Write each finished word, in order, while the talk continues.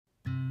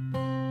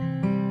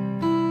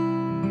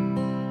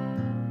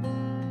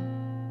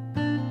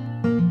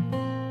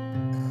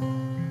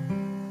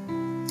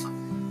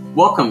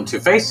Welcome to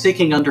Faith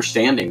Seeking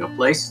Understanding, a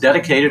place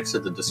dedicated to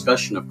the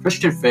discussion of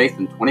Christian faith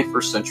in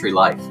 21st century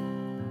life.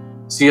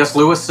 C.S.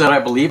 Lewis said, "I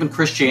believe in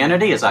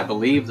Christianity as I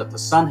believe that the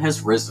sun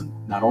has risen,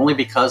 not only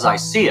because I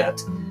see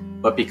it,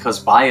 but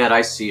because by it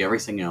I see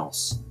everything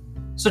else."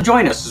 So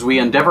join us as we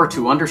endeavor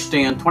to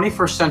understand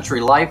 21st century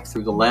life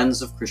through the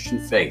lens of Christian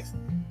faith.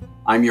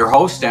 I'm your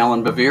host,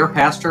 Alan Bevere,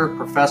 pastor,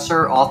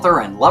 professor, author,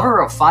 and lover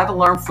of Five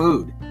Alarm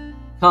Food.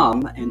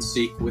 Come and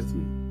seek with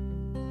me.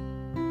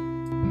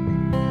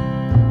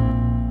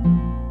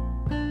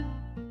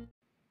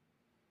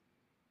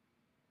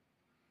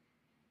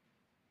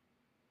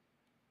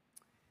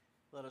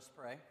 Let us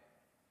pray.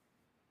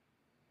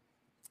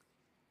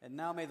 And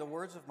now may the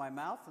words of my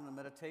mouth and the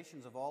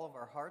meditations of all of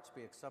our hearts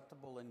be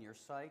acceptable in your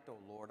sight, O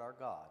Lord our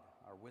God,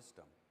 our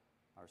wisdom,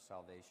 our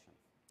salvation.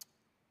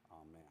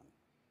 Amen.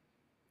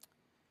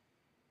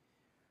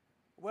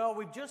 Well,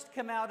 we've just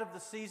come out of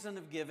the season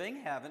of giving,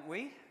 haven't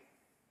we?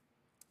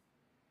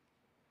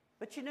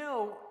 But you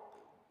know,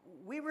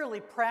 we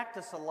really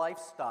practice a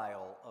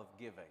lifestyle of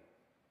giving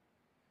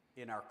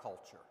in our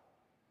culture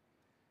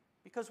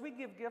because we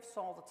give gifts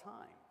all the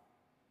time.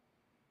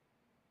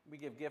 We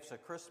give gifts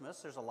at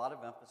Christmas. There's a lot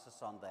of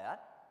emphasis on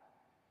that.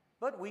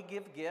 But we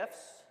give gifts.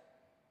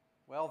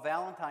 Well,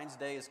 Valentine's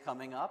Day is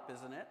coming up,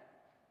 isn't it?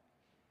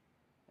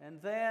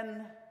 And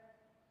then,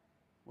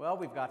 well,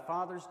 we've got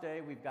Father's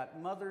Day. We've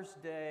got Mother's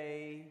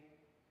Day.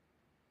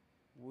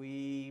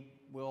 We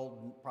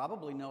will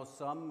probably know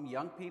some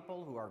young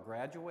people who are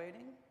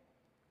graduating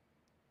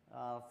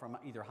from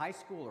either high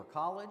school or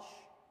college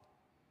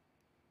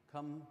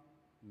come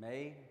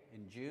May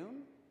and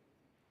June.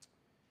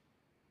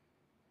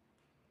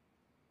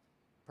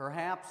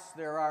 Perhaps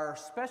there are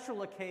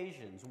special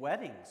occasions,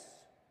 weddings,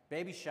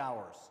 baby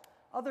showers,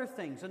 other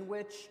things in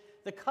which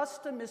the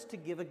custom is to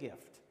give a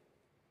gift.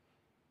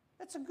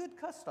 That's a good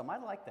custom. I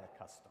like that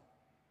custom.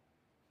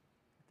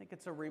 I think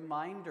it's a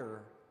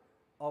reminder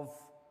of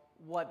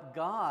what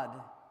God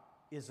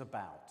is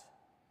about,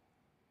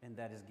 and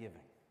that is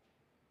giving.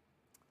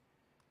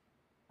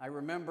 I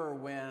remember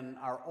when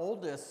our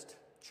oldest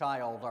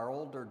child, our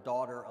older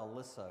daughter,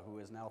 Alyssa, who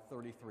is now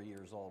 33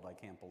 years old, I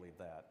can't believe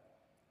that.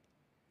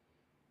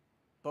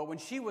 But when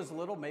she was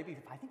little,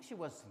 I think she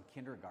was in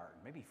kindergarten,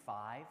 maybe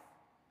 5.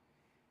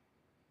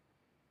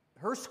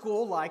 Her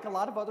school, like a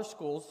lot of other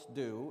schools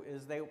do,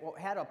 is they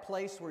had a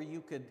place where you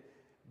could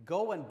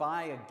go and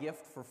buy a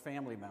gift for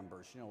family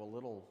members, a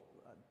little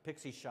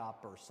pixie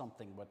shop or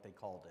something, what they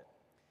called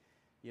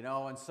it.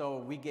 And so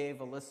we gave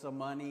Alyssa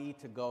money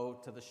to go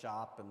to the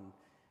shop and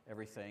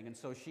everything, and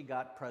so she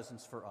got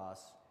presents for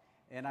us.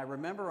 And I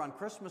remember on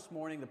Christmas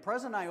morning, the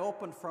present I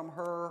opened from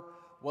her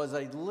was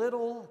a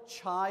little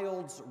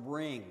child's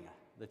ring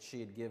that she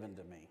had given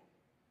to me.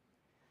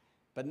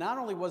 But not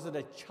only was it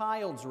a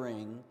child's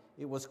ring,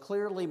 it was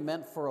clearly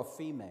meant for a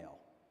female.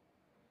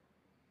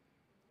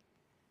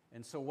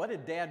 And so what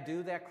did Dad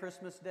do that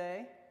Christmas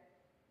Day?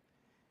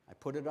 I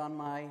put it on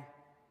my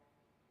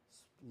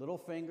little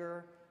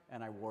finger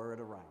and I wore it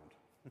around.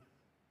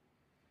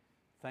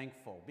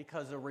 Thankful,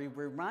 because a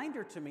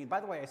reminder to me,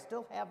 by the way, I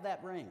still have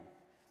that ring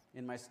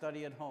in my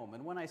study at home,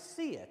 and when I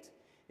see it,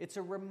 it's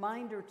a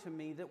reminder to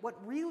me that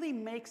what really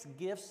makes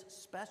gifts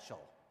special,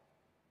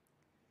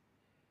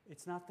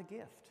 it's not the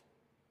gift,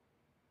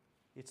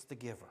 it's the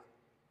giver.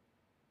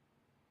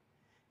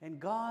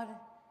 And God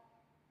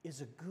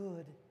is a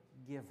good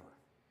giver.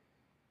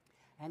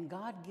 And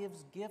God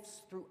gives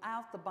gifts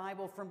throughout the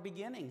Bible from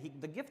beginning.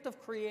 The gift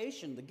of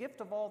creation, the gift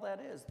of all that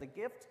is, the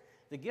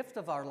gift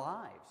of our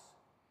lives,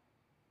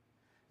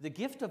 the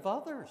gift of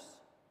others,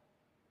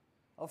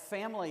 of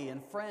family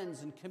and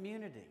friends and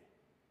community.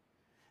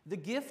 The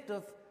gift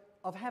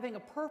of having a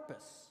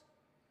purpose.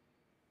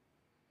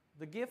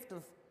 The gift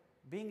of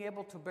being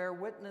able to bear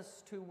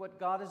witness to what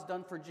God has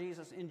done for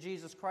Jesus in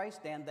Jesus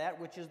Christ, and that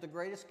which is the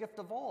greatest gift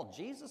of all,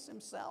 Jesus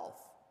himself.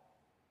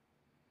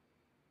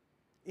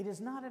 It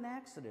is not an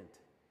accident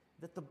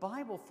that the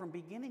Bible, from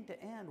beginning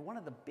to end, one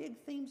of the big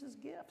themes is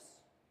gifts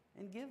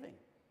and giving.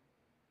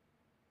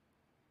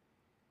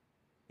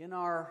 In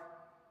our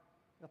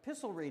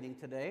epistle reading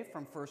today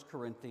from 1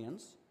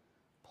 Corinthians,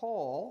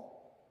 Paul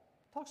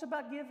talks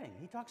about giving.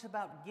 He talks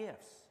about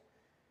gifts.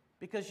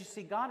 Because you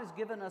see, God has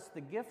given us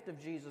the gift of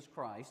Jesus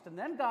Christ, and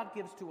then God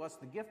gives to us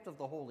the gift of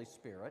the Holy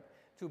Spirit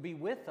to be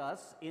with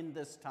us in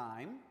this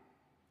time,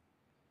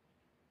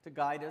 to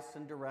guide us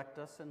and direct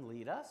us and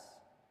lead us.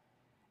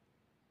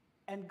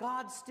 And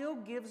God still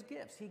gives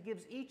gifts. He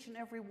gives each and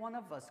every one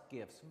of us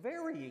gifts,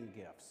 varying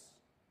gifts,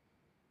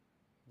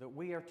 that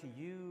we are to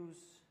use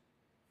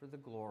for the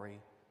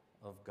glory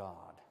of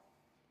God.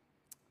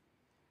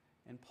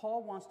 And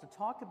Paul wants to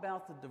talk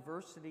about the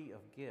diversity of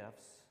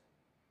gifts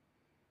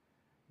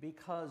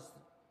because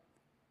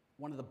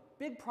one of the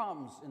big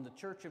problems in the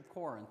church of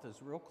Corinth is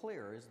real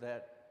clear, is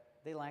that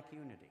they lack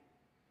unity.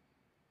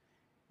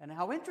 And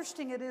how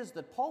interesting it is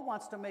that Paul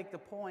wants to make the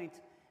point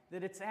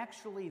that it's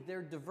actually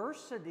their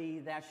diversity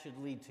that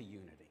should lead to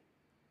unity.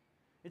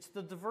 It's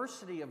the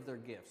diversity of their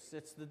gifts.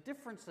 It's the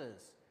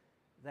differences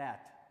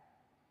that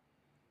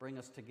bring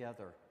us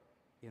together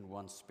in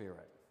one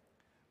spirit.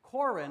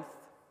 Corinth,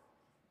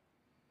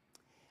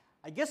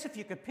 I guess if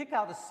you could pick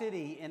out a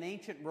city in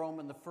ancient Rome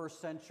in the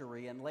first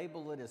century and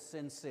label it as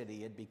Sin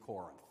City, it'd be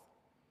Corinth.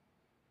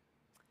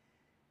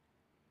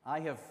 I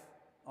have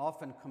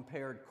often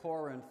compared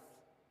Corinth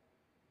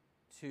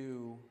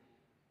to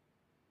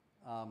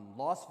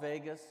Las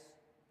Vegas,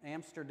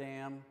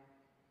 Amsterdam,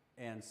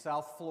 and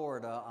South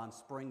Florida on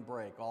spring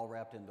break, all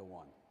wrapped into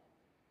one.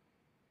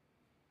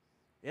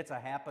 It's a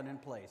happening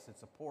place.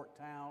 It's a port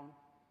town.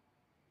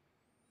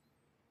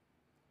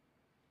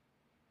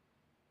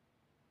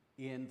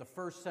 In the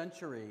first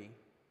century,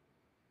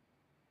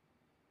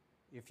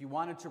 if you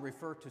wanted to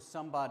refer to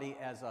somebody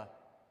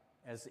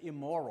as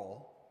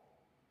immoral,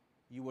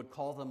 you would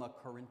call them a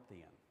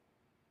Corinthian.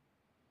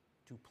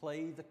 To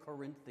play the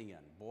Corinthian.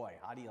 Boy,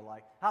 how do you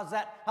like? How's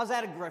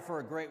that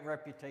for a great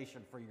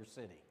reputation for your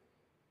city?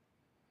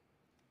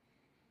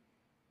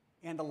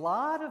 And a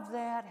lot of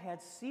that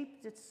had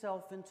seeped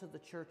itself into the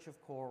church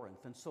of Corinth.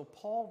 And so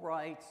Paul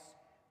writes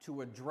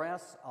to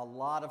address a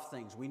lot of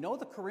things. We know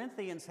the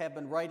Corinthians have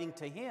been writing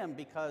to him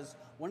because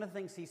one of the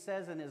things he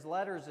says in his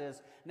letters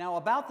is, now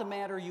about the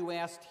matter you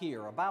asked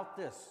here, about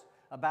this,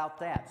 about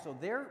that. So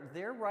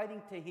they're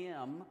writing to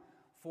him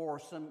for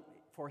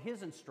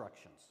his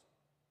instructions.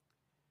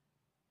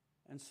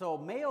 And so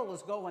mail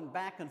is going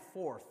back and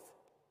forth.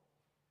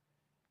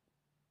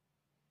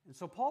 And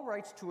so Paul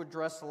writes to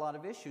address a lot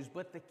of issues,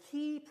 but the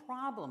key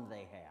problem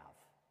they have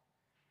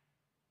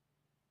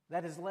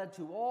that has led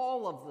to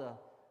all of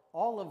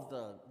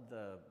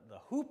the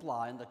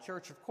hoopla in the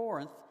church of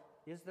Corinth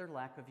is their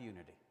lack of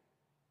unity.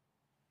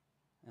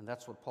 And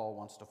that's what Paul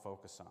wants to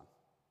focus on.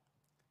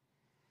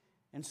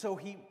 And so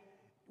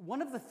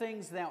one of the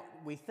things that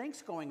we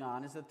think's going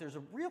on is that there's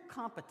a real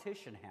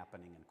competition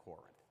happening in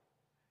Corinth.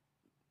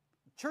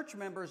 Church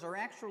members are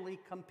actually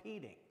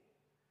competing.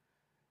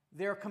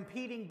 They're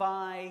competing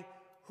by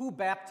who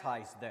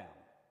baptized them.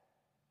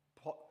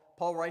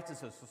 Paul writes and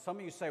says, so some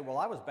of you say, well,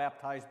 I was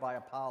baptized by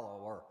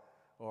Apollo,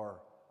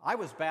 or I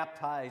was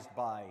baptized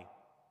by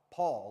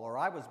Paul, or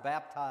I was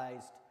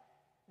baptized.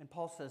 And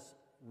Paul says,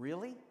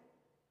 really?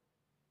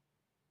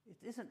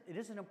 It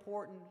isn't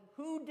important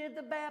who did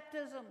the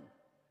baptism.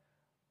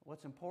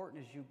 What's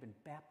important is you've been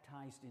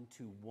baptized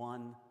into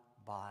one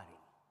body.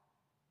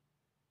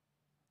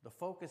 The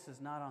focus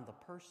is not on the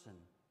person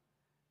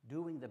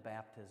doing the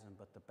baptism,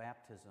 but the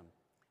baptism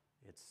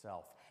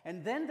itself.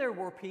 And then there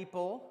were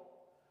people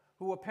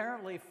who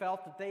apparently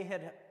felt that they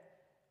had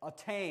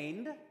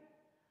attained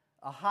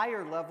a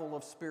higher level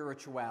of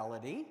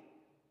spirituality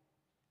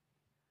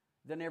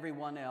than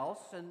everyone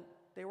else, and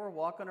they were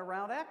walking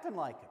around acting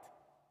like it.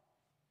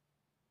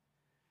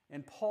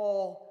 And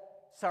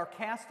Paul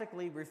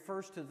sarcastically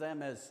refers to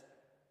them as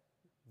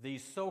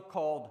these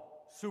so-called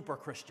super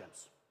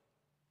Christians.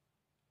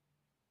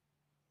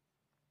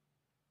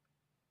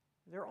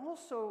 They're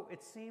also,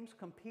 it seems,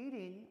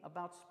 competing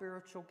about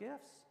spiritual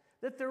gifts,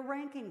 that they're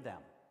ranking them.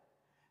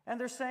 And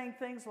they're saying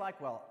things like,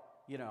 well,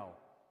 you know,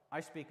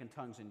 I speak in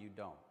tongues and you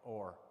don't.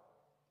 Or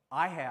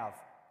I have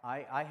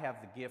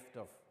the gift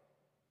of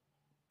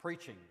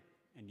preaching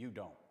and you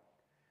don't.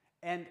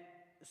 And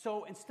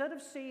so instead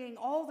of seeing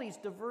all these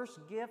diverse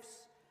gifts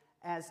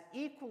as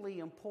equally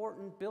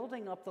important,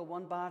 building up the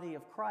one body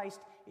of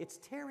Christ, it's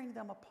tearing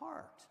them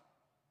apart.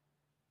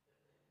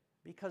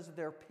 Because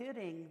they're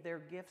pitting their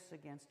gifts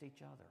against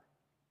each other.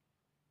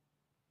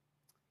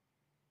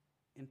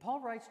 And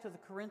Paul writes to the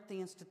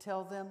Corinthians to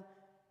tell them,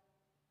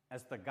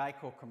 as the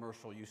Geico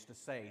commercial used to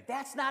say,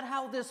 that's not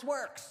how this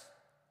works.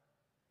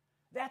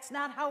 That's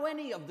not how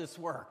any of this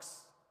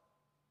works.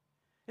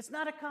 It's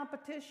not a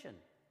competition.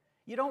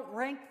 You don't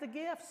rank the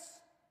gifts.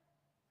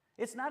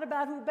 It's not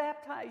about who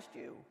baptized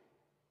you.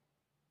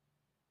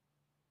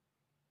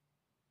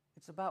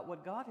 It's about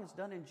what God has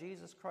done in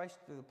Jesus Christ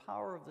through the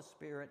power of the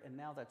Spirit, and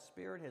now that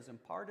Spirit has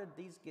imparted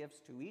these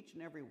gifts to each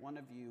and every one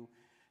of you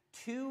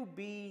to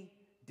be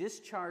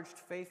discharged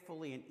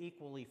faithfully and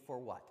equally for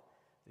what?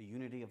 The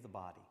unity of the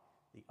body,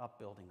 the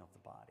upbuilding of the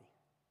body.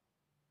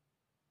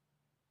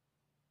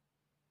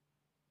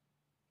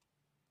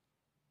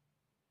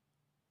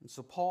 And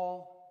so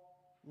Paul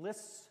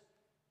lists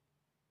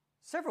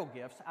several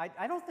gifts.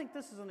 I don't think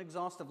this is an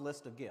exhaustive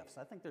list of gifts.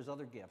 I think there's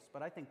other gifts,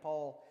 but I think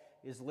Paul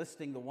is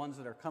listing the ones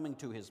that are coming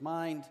to his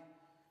mind.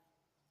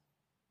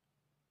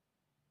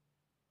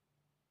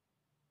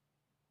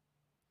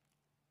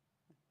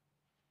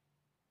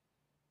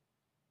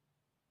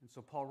 And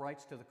so Paul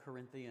writes to the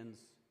Corinthians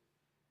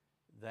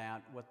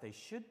that what they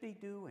should be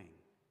doing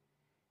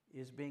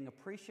is being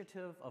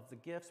appreciative of the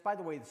gifts. By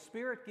the way, the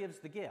Spirit gives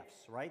the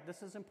gifts, right?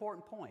 This is an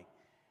important point.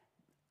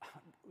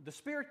 The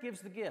Spirit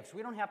gives the gifts.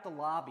 We don't have to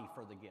lobby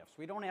for the gifts.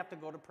 We don't have to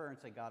go to prayer and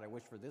say, God, I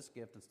wish for this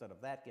gift instead of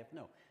that gift.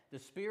 No, the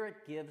Spirit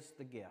gives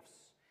the gifts.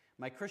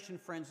 My Christian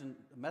friends in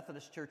the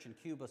Methodist Church in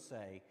Cuba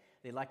say,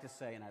 they like to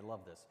say, and I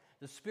love this,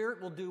 the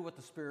Spirit will do what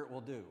the Spirit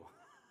will do.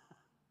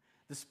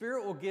 The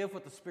Spirit will give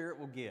what the Spirit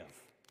will give.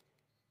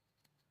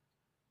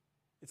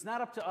 It's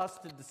not up to us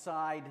to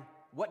decide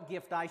what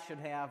gift I should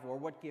have or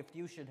what gift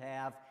you should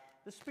have.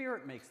 The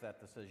Spirit makes that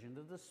decision.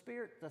 The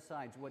Spirit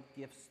decides what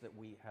gifts that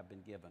we have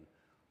been given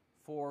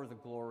for the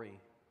glory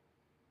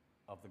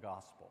of the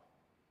gospel.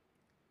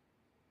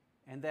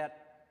 And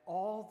that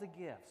all the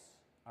gifts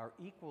are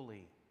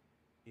equally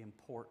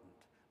important.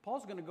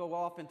 Paul's going to go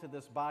off into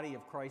this body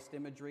of Christ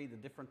imagery, the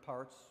different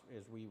parts,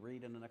 as we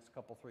read in the next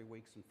 3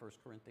 weeks in 1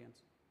 Corinthians.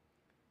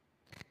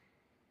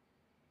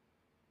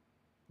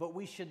 But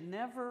we should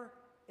never,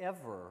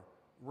 ever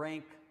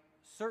rank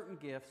certain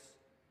gifts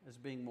as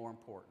being more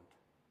important.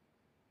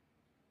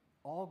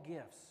 All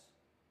gifts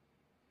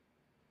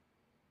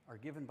are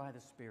given by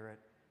the Spirit.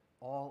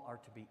 All are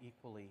to be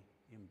equally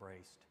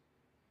embraced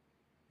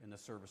in the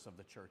service of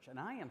the church. And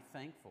I am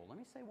thankful. Let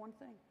me say one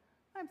thing.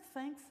 I'm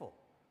thankful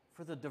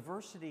for the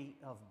diversity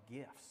of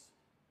gifts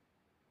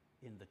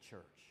in the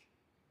church.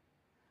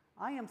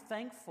 I am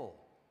thankful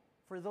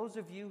for those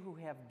of you who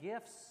have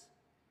gifts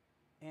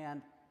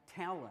and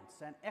talents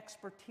and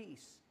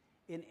expertise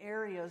in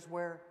areas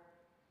where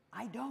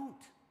I don't.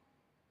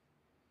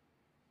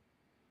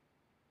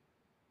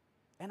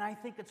 And I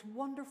think it's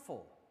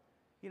wonderful.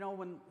 You know,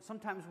 when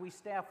sometimes we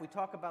staff, we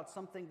talk about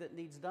something that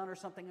needs done or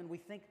something, and we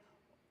think,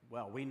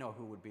 well, we know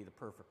who would be the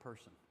perfect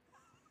person.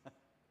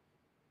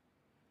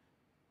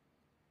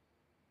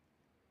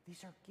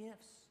 These are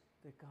gifts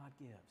that God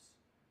gives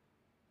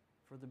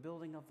for the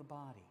building of the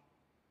body.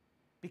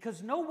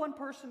 Because no one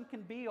person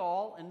can be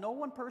all, and no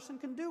one person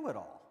can do it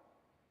all.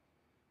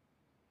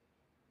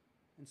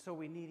 And so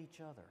we need each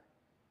other.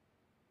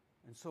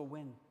 And so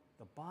when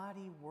the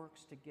body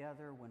works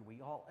together, when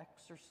we all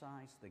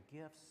exercise the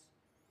gifts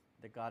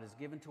that God has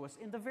given to us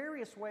in the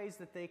various ways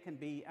that they can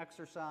be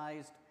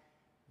exercised,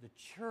 the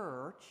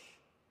church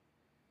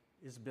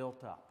is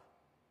built up.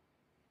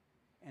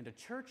 And a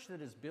church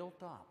that is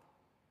built up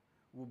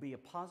will be a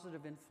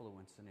positive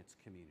influence in its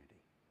community.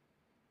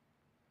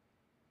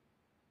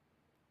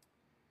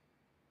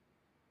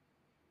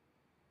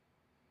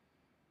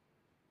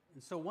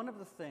 And so one of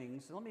the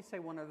things, let me say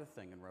one other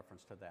thing in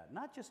reference to that,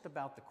 not just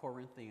about the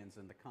Corinthians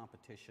and the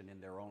competition in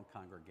their own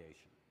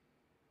congregation,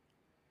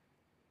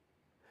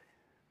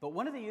 but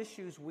one of the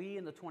issues we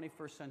in the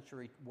 21st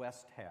century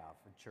West have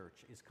in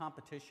church is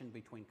competition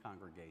between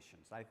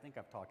congregations. I think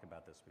I've talked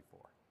about this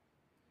before.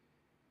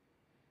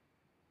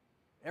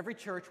 Every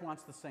church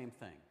wants the same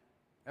thing.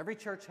 Every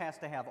church has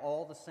to have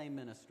all the same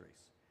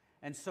ministries.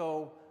 And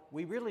so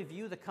we really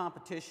view the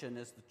competition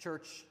as the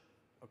church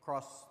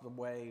across the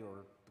way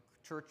or the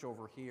church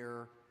over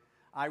here.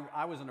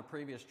 I was in a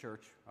previous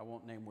church, I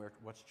won't name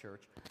what's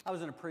church. I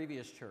was in a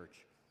previous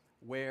church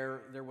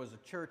where there was a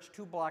church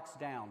 2 blocks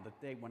down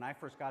that when I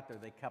first got there,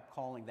 they kept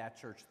calling that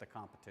church the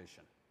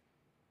competition.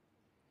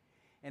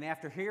 And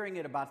after hearing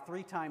it about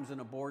 3 times in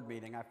a board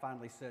meeting, I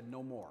finally said,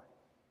 no more.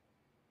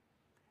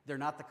 They're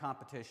not the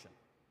competition.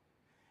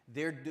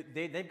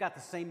 They've got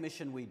the same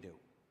mission we do.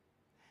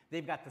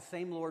 They've got the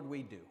same Lord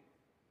we do.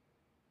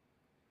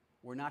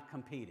 We're not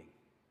competing.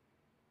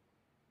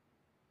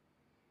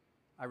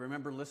 I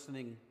remember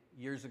listening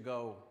years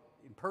ago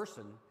in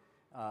person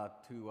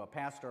to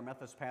a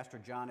Methodist pastor,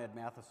 John Ed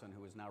Matheson,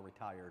 who is now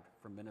retired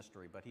from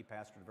ministry, but he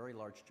pastored a very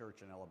large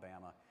church in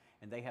Alabama,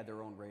 and they had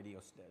their own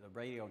radio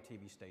and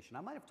TV station.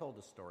 I might have told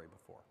this story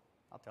before.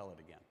 I'll tell it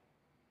again.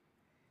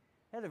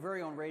 They had their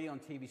very own radio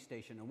and TV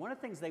station, and one of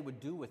the things they would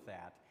do with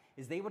that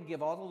is they would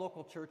give all the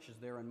local churches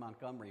there in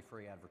Montgomery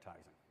free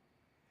advertising.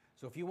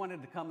 So if you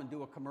wanted to come and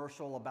do a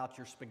commercial about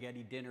your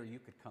spaghetti dinner, you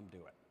could come do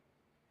it.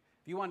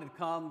 If you wanted to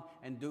come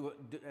and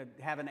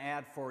have an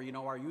ad for,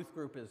 our youth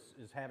group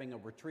is having a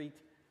retreat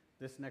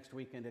this next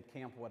weekend at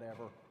camp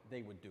whatever,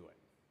 they would do it.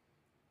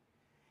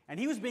 And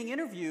he was being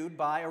interviewed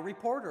by a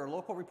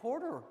local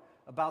reporter,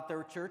 about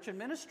their church and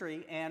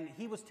ministry, and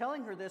he was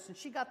telling her this, and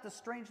she got this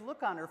strange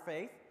look on her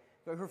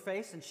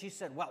face, and she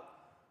said, well,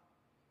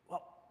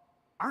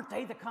 aren't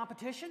they the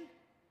competition?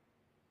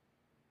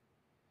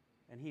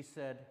 And he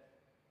said,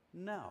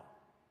 no,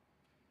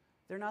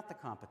 they're not the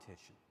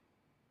competition.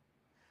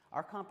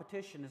 Our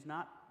competition is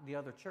not the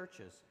other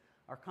churches.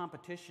 Our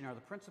competition are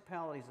the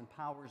principalities and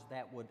powers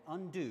that would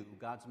undo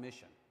God's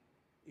mission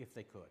if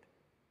they could.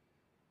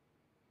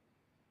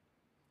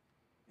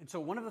 And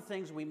so one of the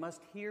things we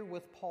must hear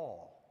with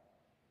Paul,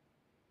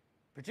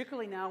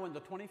 particularly now in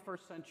the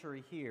 21st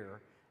century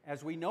here,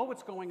 as we know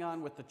what's going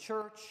on with the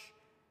church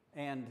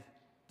and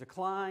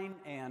decline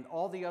and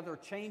all the other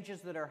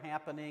changes that are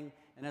happening,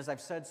 and as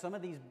I've said, some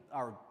of these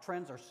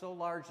trends are so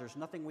large there's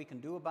nothing we can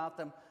do about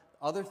them.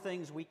 Other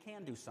things we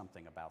can do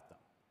something about them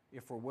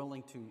if we're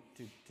willing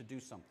to do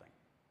something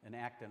and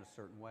act in a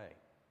certain way.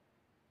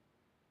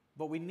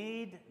 But we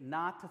need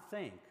not to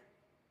think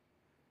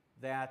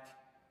that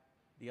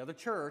the other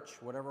church,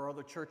 whatever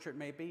other church it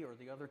may be, or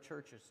the other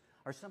churches,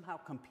 are somehow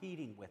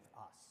competing with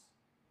us.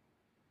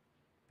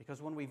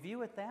 Because when we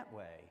view it that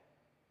way,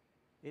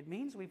 it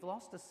means we've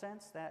lost a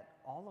sense that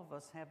all of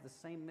us have the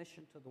same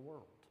mission to the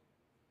world.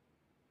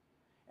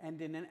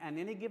 And on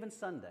any given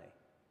Sunday,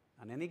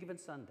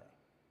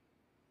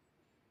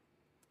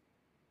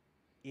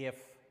 if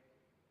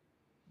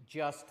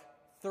just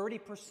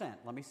 30%,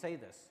 let me say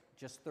this,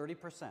 just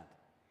 30%,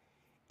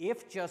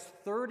 If just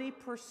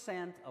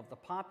 30% of the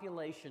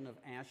population of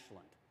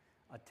Ashland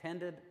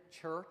attended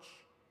church,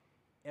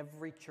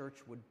 every church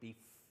would be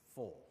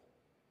full.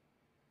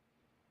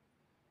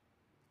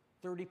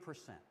 30%.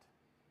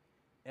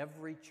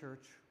 Every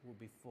church will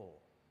be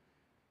full.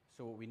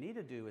 So what we need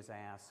to do is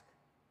ask,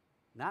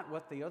 not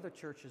what the other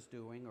church is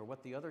doing or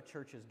what the other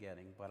church is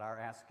getting, but our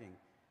asking,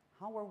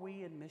 how are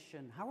we in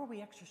mission? How are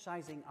we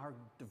exercising our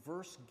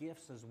diverse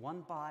gifts as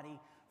one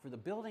body for the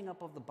building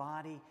up of the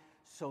body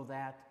so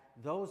that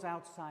those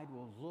outside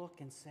will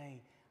look and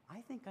say,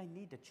 I think I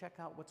need to check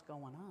out what's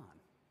going on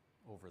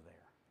over there.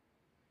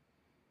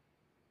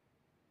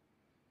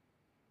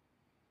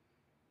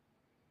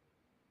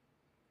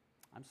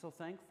 I'm so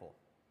thankful,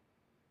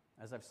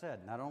 as I've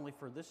said, not only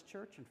for this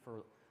church and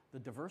for the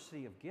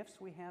diversity of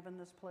gifts we have in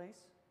this place.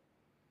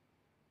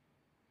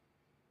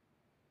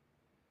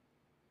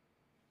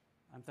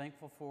 I'm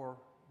thankful for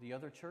the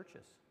other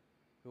churches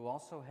who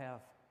also have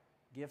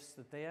gifts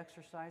that they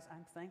exercise.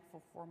 I'm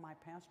thankful for my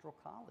pastoral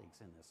colleagues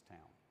in this town,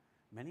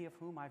 many of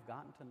whom I've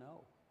gotten to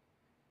know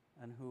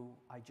and who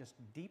I just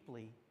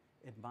deeply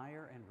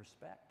admire and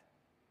respect.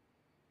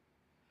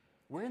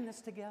 We're in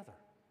this together.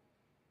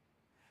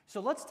 So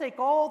let's take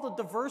all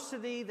the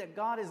diversity that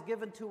God has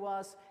given to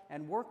us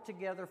and work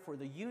together for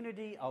the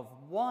unity of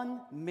one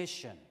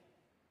mission.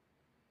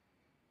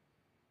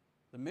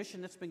 The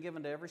mission that's been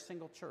given to every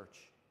single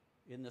church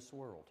in this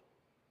world.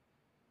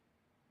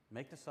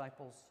 Make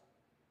disciples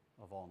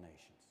of all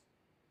nations.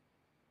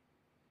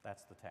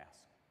 That's the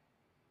task.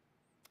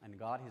 And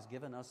God has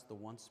given us the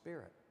one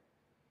Spirit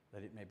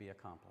that it may be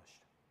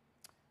accomplished.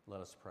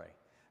 Let us pray.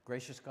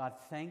 Gracious God,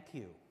 thank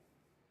you.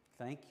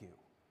 Thank you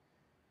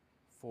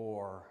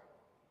for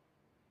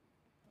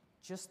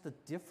just the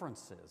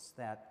differences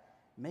that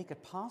make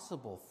it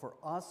possible for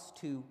us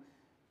to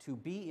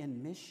be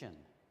in mission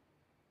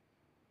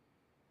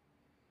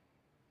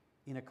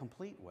in a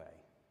complete way.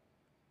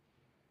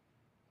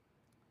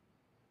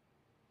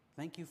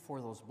 Thank you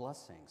for those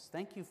blessings.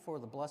 Thank you for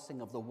the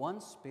blessing of the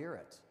one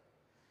Spirit.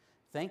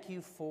 Thank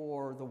you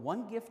for the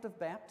one gift of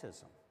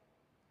baptism.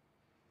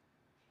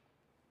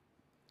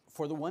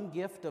 For the one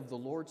gift of the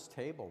Lord's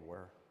table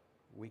where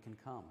we can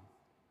come.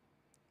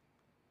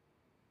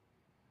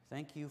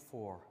 Thank you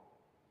for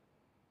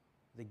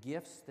the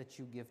gifts that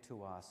you give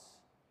to us.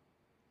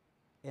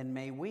 And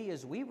may we,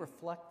 as we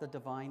reflect the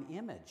divine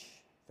image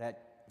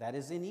that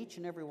is in each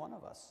and every one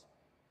of us,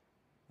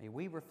 may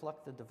we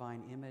reflect the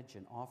divine image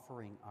in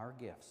offering our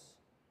gifts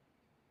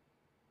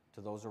to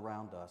those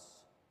around us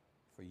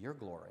for your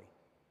glory.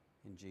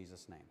 In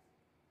Jesus' name,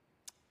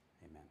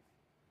 amen.